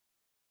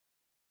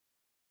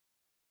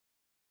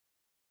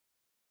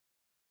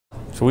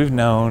So we've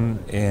known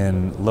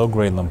in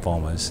low-grade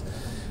lymphomas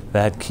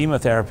that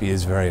chemotherapy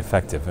is very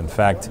effective. In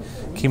fact,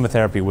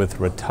 chemotherapy with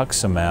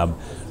rituximab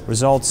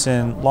results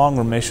in long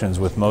remissions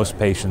with most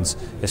patients,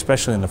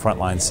 especially in the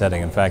frontline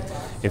setting. In fact,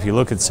 if you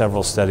look at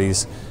several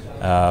studies,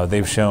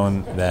 they've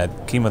shown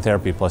that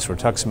chemotherapy plus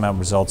rituximab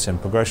results in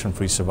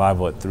progression-free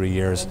survival at 3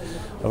 years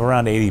of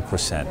around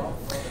 80%.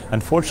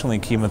 Unfortunately,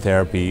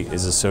 chemotherapy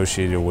is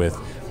associated with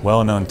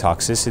well-known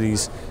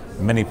toxicities.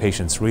 Many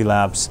patients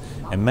relapse,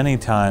 and many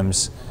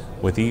times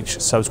with each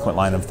subsequent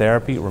line of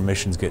therapy,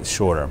 remissions get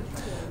shorter.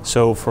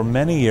 So for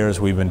many years,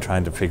 we've been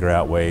trying to figure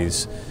out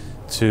ways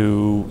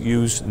to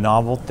use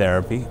novel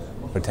therapy,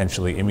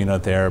 potentially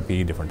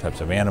immunotherapy, different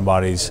types of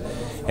antibodies,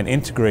 and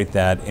integrate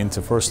that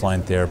into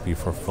first-line therapy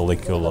for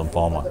follicular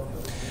lymphoma.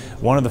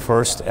 One of the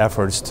first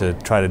efforts to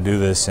try to do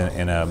this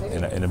in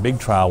a big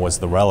trial was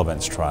the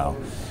RELEVANCE trial.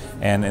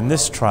 And in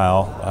this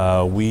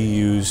trial, we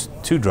used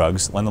two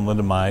drugs,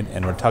 lenalidomide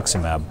and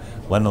rituximab.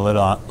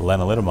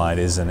 Lenalidomide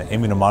is an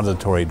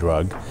immunomodulatory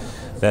drug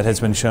that has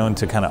been shown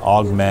to kind of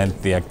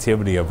augment the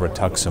activity of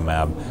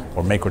rituximab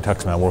or make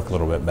rituximab work a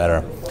little bit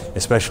better,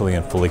 especially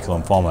in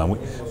follicular lymphoma.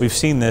 And we've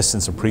seen this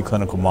in some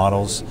preclinical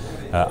models.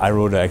 I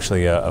wrote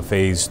actually a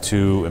Phase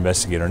II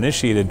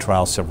investigator-initiated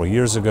trial several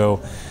years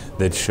ago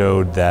that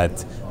showed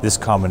that this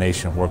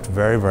combination worked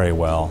very, very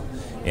well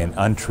in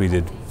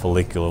untreated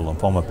follicular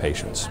lymphoma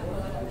patients.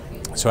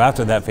 So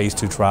after that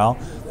Phase II trial,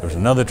 there was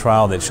another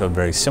trial that showed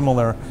very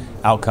similar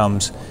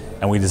outcomes,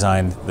 and we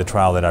designed the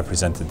trial that I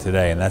presented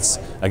today. And that's,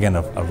 again,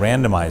 a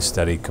randomized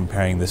study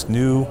comparing this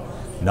new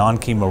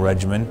non-chemo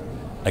regimen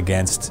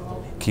against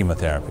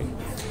chemotherapy.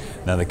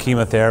 Now, the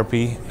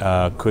chemotherapy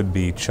could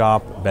be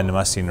CHOP,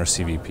 bendamustine, or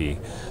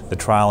CVP. The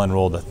trial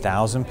enrolled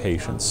 1,000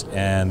 patients,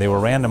 and they were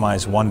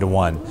randomized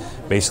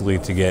 1-to-1, basically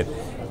to get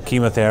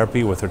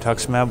chemotherapy with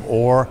rituximab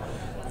or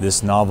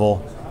this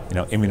novel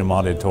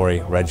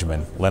immunomodulatory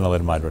regimen,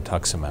 lenalidomide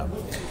rituximab.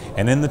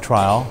 And in the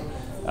trial,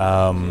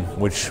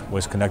 which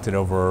was conducted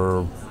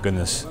over,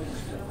 goodness,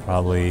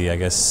 probably, I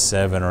guess,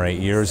 7 or 8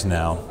 years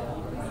now,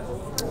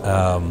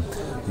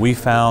 we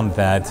found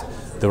that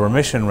the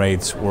remission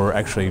rates were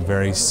actually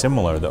very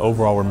similar. The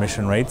overall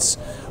remission rates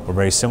were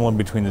very similar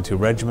between the two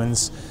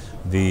regimens.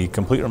 The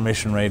complete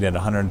remission rate at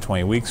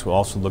 120 weeks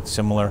also looked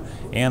similar,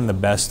 and the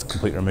best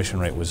complete remission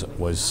rate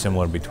was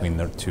similar between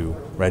the two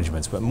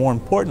regimens. But more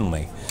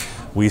importantly,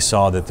 we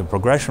saw that the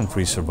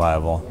progression-free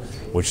survival,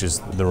 which is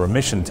the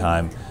remission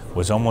time,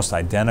 was almost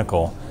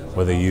identical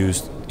whether you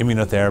used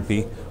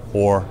immunotherapy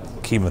or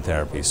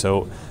chemotherapy.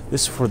 So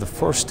this, for the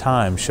first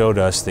time, showed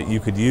us that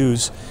you could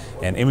use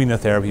an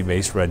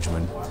immunotherapy-based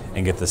regimen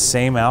and get the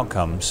same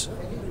outcomes,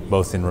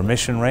 both in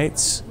remission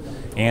rates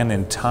and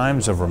in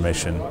times of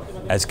remission,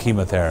 as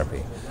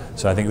chemotherapy.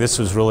 So I think this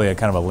was really a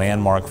kind of a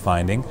landmark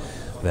finding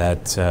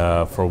that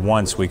for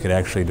once we could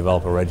actually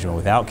develop a regimen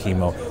without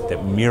chemo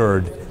that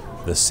mirrored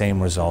the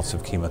same results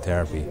of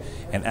chemotherapy.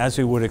 And as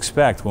we would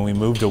expect, when we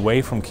moved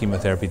away from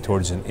chemotherapy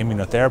towards an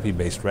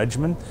immunotherapy-based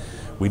regimen,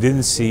 we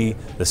didn't see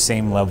the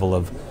same level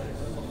of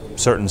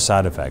certain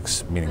side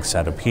effects, meaning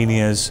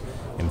cytopenias,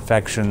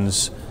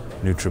 infections,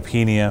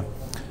 neutropenia.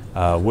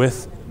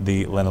 With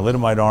the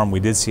lenalidomide arm,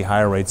 we did see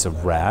higher rates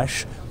of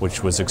rash,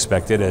 which was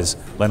expected, as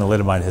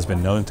lenalidomide has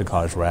been known to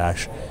cause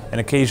rash, and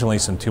occasionally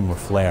some tumor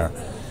flare.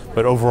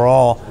 But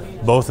overall,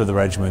 both of the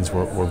regimens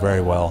were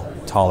very well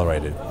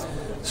tolerated.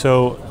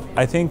 So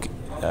I think,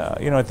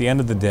 at the end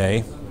of the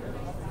day,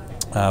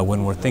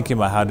 when we're thinking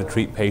about how to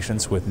treat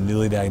patients with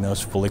newly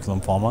diagnosed follicular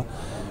lymphoma,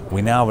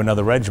 we now have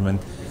another regimen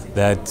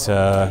that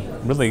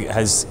really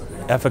has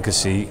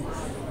efficacy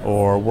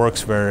or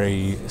works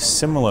very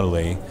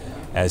similarly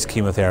as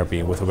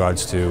chemotherapy with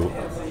regards to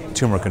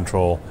tumor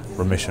control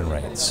remission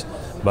rates,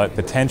 but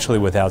potentially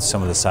without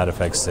some of the side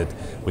effects that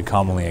we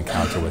commonly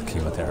encounter with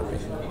chemotherapy.